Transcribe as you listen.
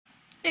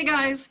Hey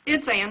guys,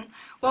 it's Ann.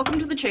 Welcome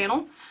to the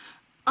channel.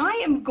 I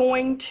am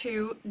going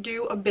to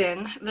do a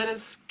bin that is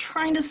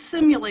trying to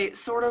simulate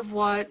sort of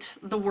what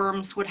the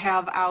worms would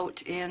have out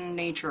in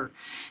nature,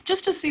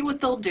 just to see what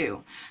they'll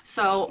do.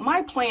 So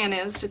my plan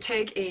is to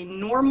take a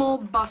normal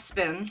bus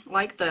bin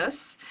like this,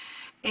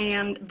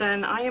 and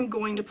then I am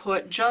going to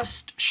put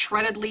just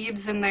shredded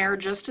leaves in there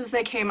just as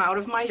they came out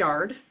of my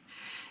yard.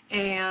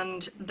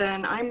 And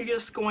then I'm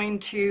just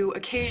going to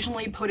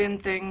occasionally put in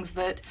things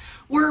that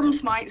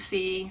worms might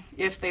see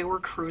if they were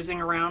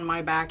cruising around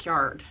my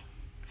backyard.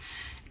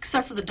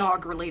 Except for the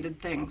dog-related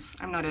things.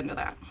 I'm not into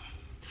that.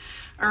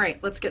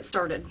 Alright, let's get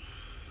started.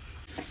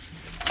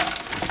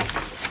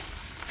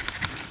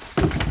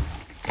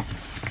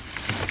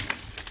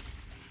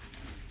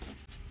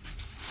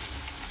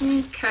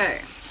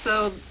 Okay,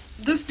 so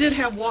this did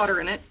have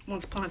water in it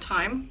once upon a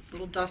time. A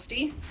little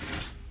dusty.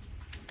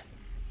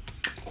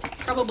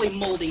 Probably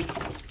moldy,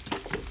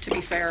 to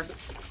be fair.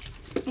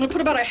 I'm going to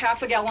put about a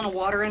half a gallon of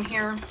water in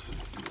here.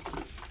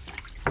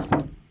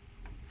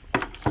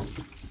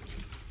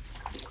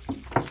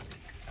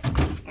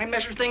 I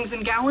measure things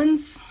in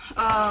gallons.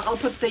 I'll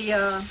put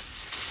the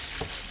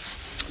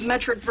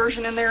metric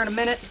version in there in a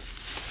minute,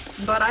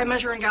 but I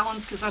measure in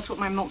gallons because that's what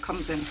my milk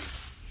comes in.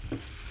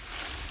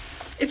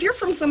 If you're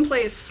from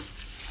someplace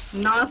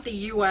not the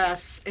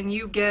US and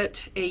you get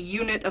a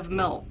unit of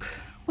milk,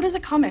 what does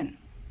it come in?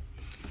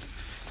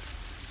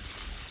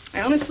 I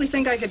honestly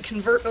think I could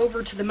convert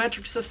over to the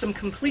metric system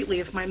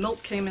completely if my milk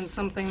came in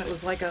something that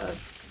was like a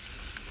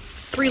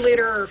 3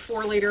 liter or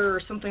 4 liter or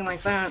something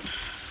like that.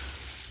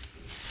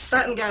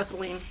 That and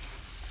gasoline.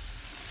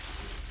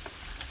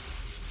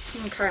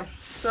 Okay,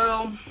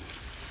 so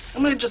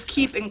I'm going to just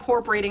keep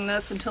incorporating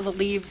this until the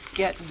leaves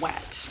get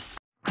wet.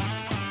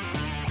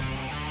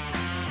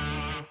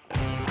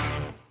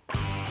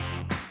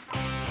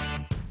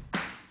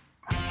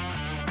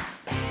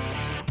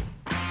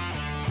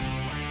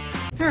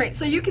 Alright,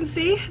 so you can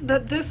see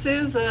that this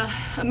is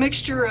a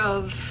mixture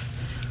of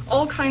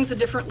all kinds of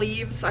different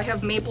leaves. I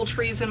have maple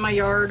trees in my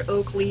yard,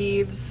 oak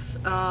leaves,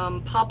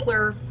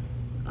 poplar,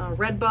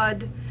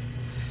 redbud,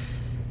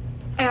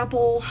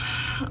 apple,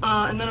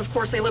 and then of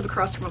course I live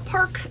across from a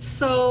park,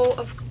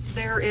 so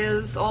there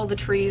is all the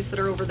trees that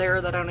are over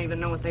there that I don't even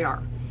know what they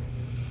are.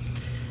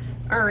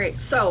 Alright,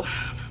 so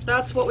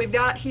that's what we've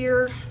got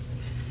here.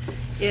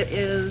 It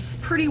is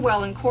pretty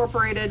well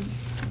incorporated.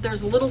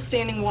 There's a little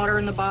standing water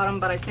in the bottom,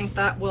 but I think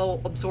that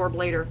will absorb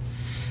later.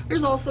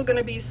 There's also going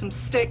to be some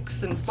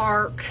sticks and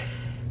bark,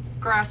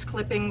 grass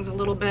clippings a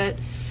little bit,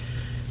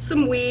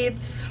 some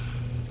weeds,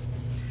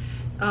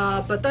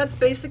 but that's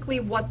basically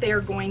what they're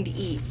going to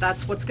eat.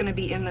 That's what's going to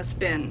be in this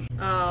bin.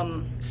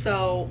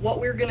 So what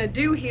we're going to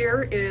do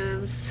here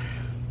is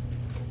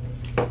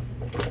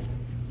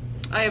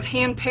I have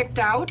hand-picked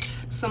out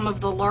some of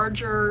the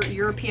larger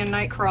European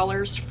night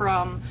crawlers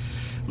from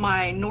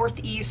my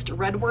northeast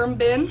redworm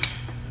bin.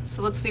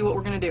 So let's see what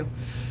we're going to do.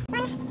 1,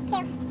 2,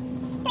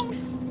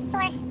 3,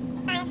 4,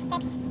 5,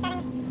 6,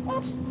 7,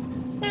 8,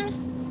 9,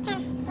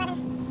 10, 11,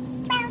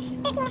 12,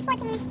 13,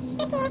 14,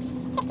 15,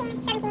 16,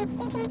 17,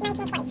 18,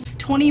 19, 20.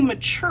 20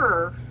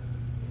 mature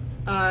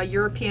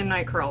European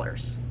night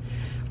crawlers.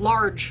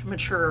 Large,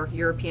 mature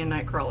European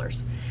night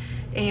crawlers.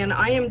 And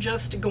I am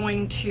just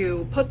going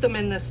to put them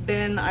in this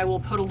bin. I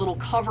will put a little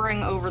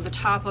covering over the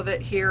top of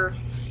it here,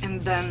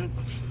 and then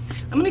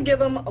I'm going to give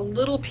them a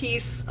little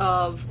piece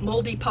of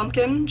moldy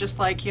pumpkin, just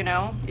like, you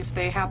know, if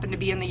they happen to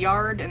be in the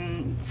yard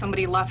and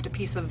somebody left a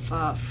piece of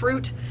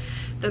fruit,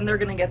 then they're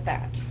going to get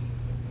that.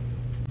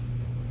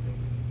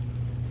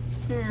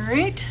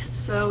 Alright,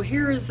 so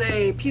here is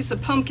a piece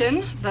of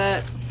pumpkin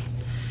that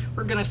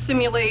we're going to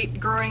simulate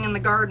growing in the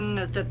garden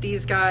that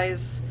these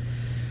guys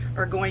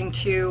are going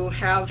to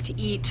have to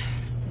eat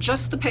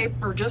just the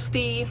paper, or just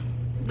the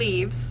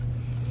leaves,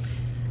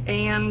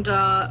 and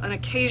an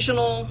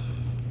occasional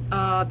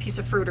piece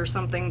of fruit or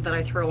something that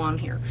I throw on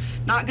here.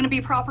 Not going to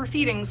be proper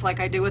feedings like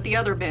I do with the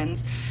other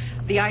bins.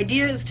 The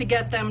idea is to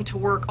get them to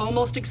work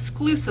almost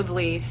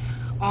exclusively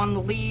on the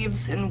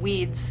leaves and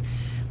weeds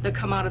that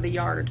come out of the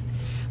yard.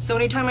 So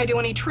anytime I do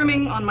any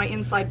trimming on my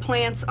inside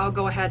plants, I'll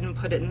go ahead and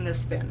put it in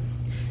this bin.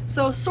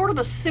 So sort of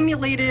a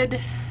simulated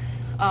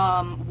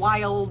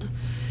wild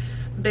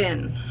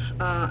bin,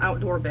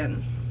 outdoor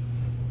bin.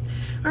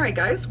 Alright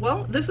guys,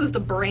 well, this is the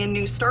brand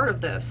new start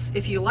of this.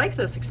 If you like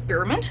this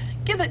experiment,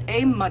 give it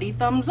a muddy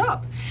thumbs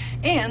up.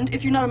 And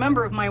if you're not a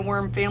member of my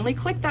worm family,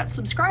 click that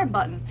subscribe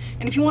button.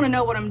 And if you want to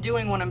know what I'm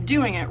doing when I'm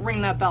doing it,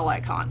 ring that bell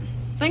icon.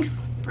 Thanks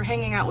for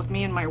hanging out with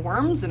me and my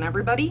worms, and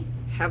everybody,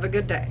 have a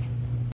good day.